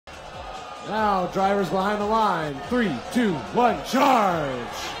Now drivers behind the line. 3, 2, 1, charge!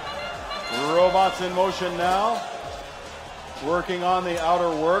 Robots in motion now. Working on the outer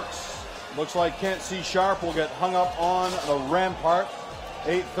works. Looks like Can't See Sharp will get hung up on the rampart.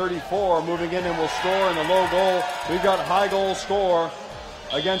 8:34 moving in and will score in the low goal. We've got high goal score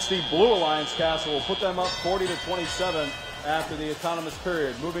against the Blue Alliance Castle. We'll put them up 40-27 after the autonomous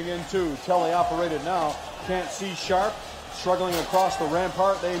period. Moving into teleoperated now. Can't See Sharp struggling across the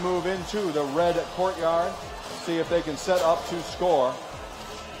rampart. They move into the red courtyard. See if they can set up to score.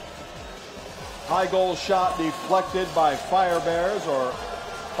 High goal shot deflected by Fire Bears, or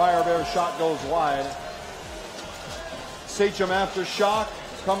Fire Bears shot goes wide. Sachem Aftershock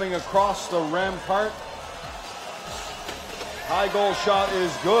coming across the rampart. High goal shot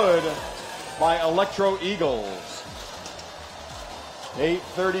is good by Electro Eagles.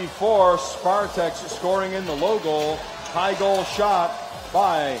 8:34, Spartex scoring in the low goal. High goal shot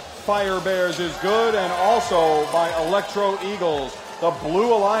by Fire Bears is good, and also by Electro Eagles. The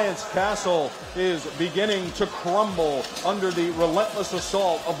Blue Alliance Castle is beginning to crumble under the relentless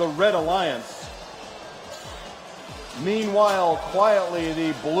assault of the Red Alliance. Meanwhile, quietly,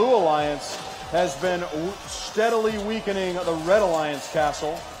 the Blue Alliance has been steadily weakening the Red Alliance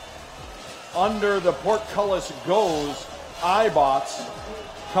Castle. Under the portcullis goes iBots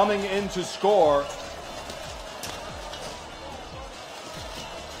coming in to score.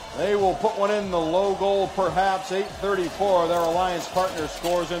 They will put one in the low goal, perhaps. 8:34, their alliance partner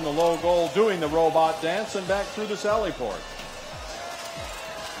scores in the low goal, doing the robot dance, and back through the sally port.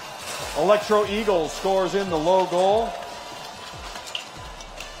 Electro Eagles scores in the low goal.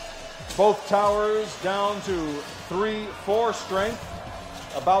 Both towers down to 3-4 strength,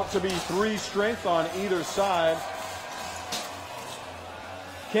 about to be 3 strength on either side.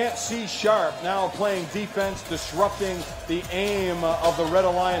 Can't See Sharp now playing defense, disrupting the aim of the Red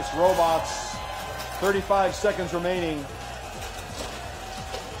Alliance robots. 35 seconds remaining.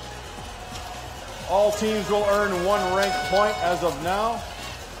 All teams will earn 1 rank point as of now.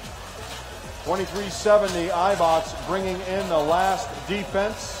 2370 iBots bringing in the last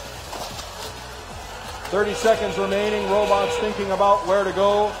defense. 30 seconds remaining. Robots thinking about where to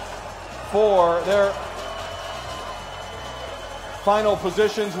go for their final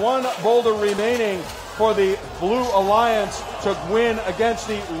positions. 1 boulder remaining for the Blue Alliance to win against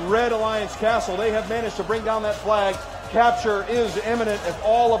the Red Alliance Castle. They have managed to bring down that flag. Capture is imminent if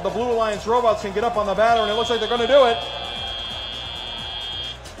all of the Blue Alliance robots can get up on the banner, and it looks like they're going to do it.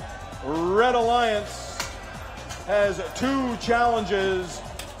 Red Alliance has 2 challenges.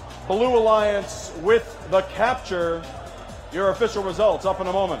 Blue Alliance with the capture. Your official results up in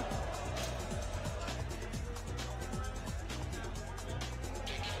a moment.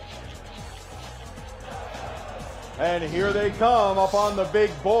 And here they come up on the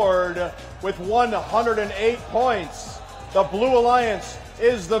big board with 108 points. The Blue Alliance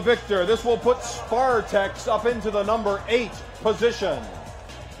is the victor. This will put Spartex up into the number 8 position.